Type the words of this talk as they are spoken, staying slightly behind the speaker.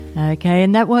Okay,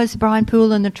 and that was Brian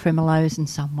Poole and the Tremolos and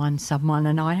Someone,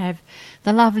 and I have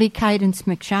the lovely Cadence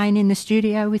McShane in the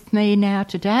studio with me now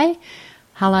today.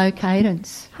 Hello,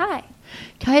 Cadence. Hi.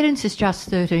 Cadence is just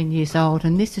 13 years old,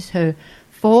 and this is her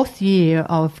 4th year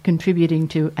of contributing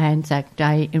to Anzac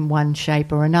Day in one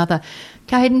shape or another.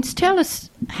 Cadence, tell us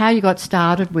how you got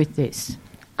started with this.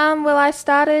 Well, I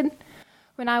started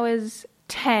when I was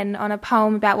 10 on a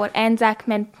poem about what Anzac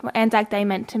Day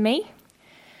meant to me.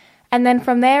 And then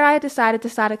from there I decided to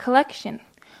start a collection.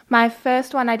 My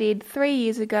first one I did 3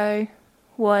 years ago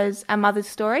was A Mother's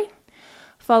Story,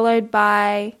 followed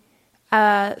by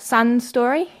a son's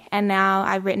story, and now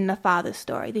I've written a father's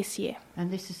story this year.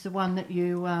 And this is the one that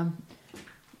you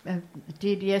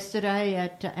did yesterday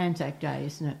at Anzac Day,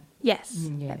 isn't it? Yes,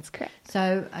 Yeah. That's correct.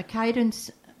 So,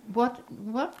 Cadence,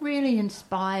 what really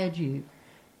inspired you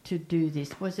to do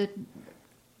this? Was it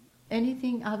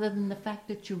anything other than the fact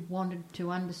that you wanted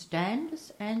to understand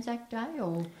this Anzac Day,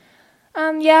 or?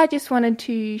 I just wanted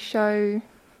to show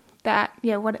that,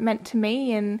 what it meant to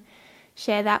me and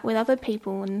share that with other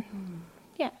people, and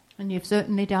And you've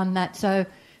certainly done that. So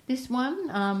this one,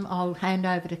 I'll hand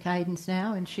over to Cadence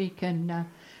now, and she can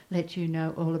let you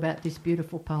know all about this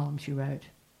beautiful poem she wrote.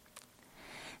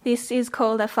 This is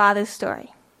called A Father's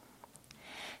Story.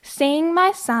 Seeing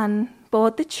my son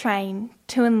board the train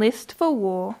to enlist for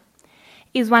war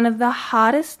is one of the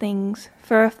hardest things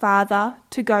for a father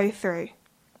to go through.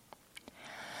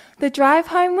 The drive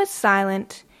home was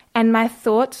silent, and my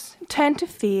thoughts turned to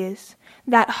fears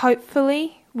that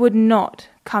hopefully would not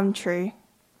come true.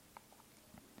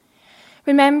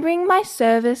 Remembering my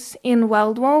service in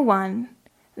World War I,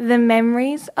 the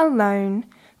memories alone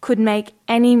could make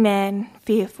any man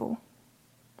fearful.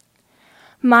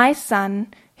 My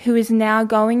son, who is now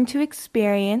going to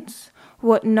experience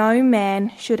what no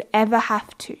man should ever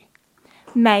have to,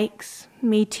 makes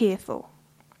me tearful.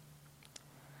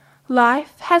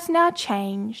 Life has now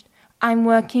changed. I'm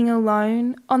working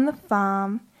alone on the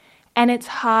farm, and it's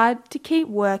hard to keep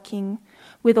working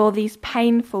with all these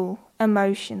painful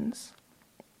emotions.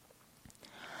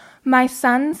 My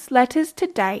son's letters to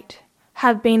date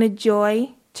have been a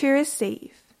joy to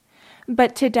receive,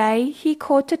 but today he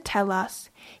called to tell us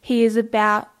he is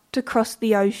about to cross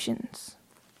the oceans.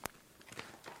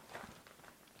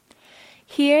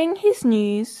 Hearing his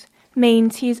news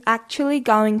means he's actually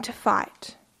going to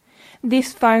fight.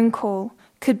 This phone call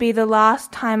could be the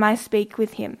last time I speak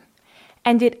with him,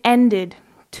 and it ended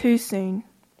too soon.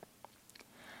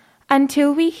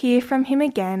 Until we hear from him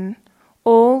again,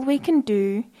 all we can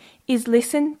do is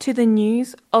listen to the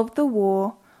news of the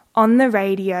war on the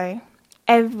radio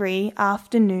every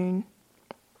afternoon.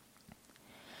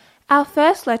 Our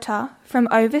first letter from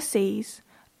overseas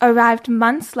arrived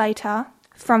months later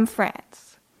from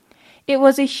France. It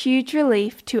was a huge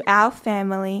relief to our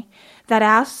family that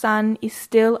our son is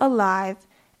still alive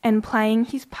and playing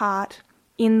his part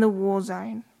in the war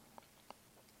zone.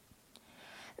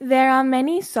 There are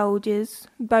many soldiers,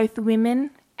 both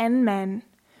women and men,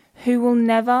 who will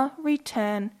never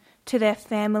return to their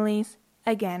families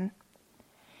again.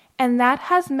 And that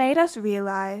has made us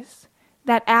realize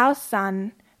that our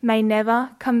son may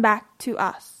never come back to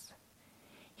us.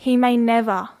 He may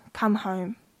never come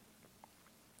home.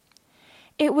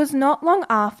 It was not long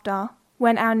after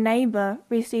when our neighbour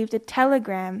received a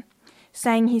telegram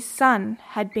saying his son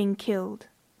had been killed.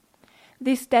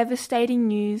 This devastating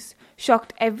news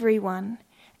shocked everyone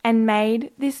and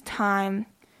made this time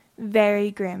very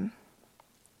grim.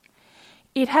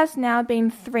 It has now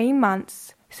been 3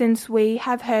 months since we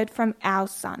have heard from our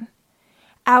son.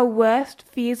 Our worst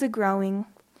fears are growing,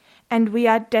 and we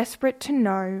are desperate to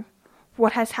know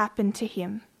what has happened to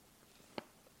him.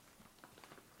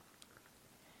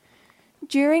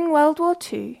 During World War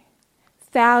II,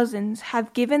 thousands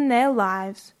have given their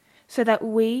lives so that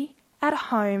we at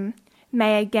home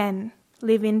may again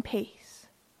live in peace.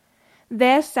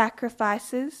 Their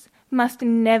sacrifices must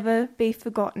never be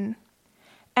forgotten,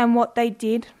 and what they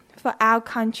did for our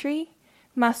country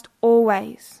must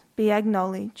always be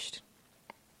acknowledged.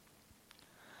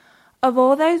 Of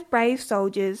all those brave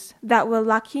soldiers that were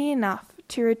lucky enough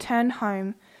to return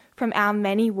home from our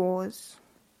many wars,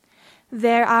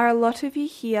 there are a lot of you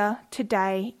here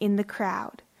today in the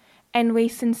crowd, and we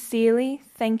sincerely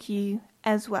thank you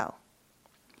as well.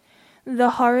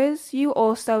 The horrors you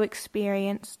also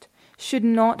experienced should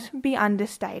not be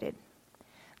understated.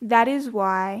 That is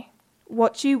why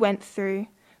what you went through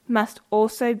must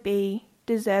also be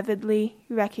deservedly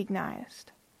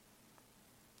recognised,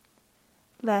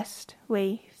 lest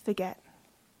we forget.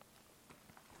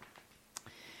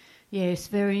 Yes,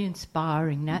 very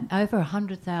inspiring. Over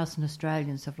 100,000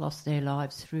 Australians have lost their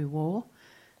lives through war.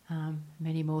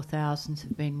 Many more thousands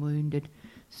have been wounded.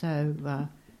 So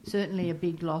certainly a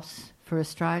big loss for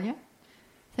Australia.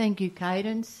 Thank you,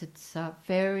 Cadence. It's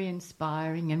very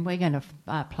inspiring, and we're going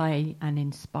to play an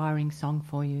inspiring song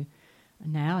for you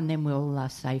now, and then we'll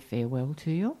say farewell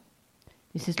to you.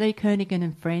 This is Lee Kernaghan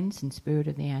and Friends in Spirit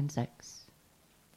of the Anzacs.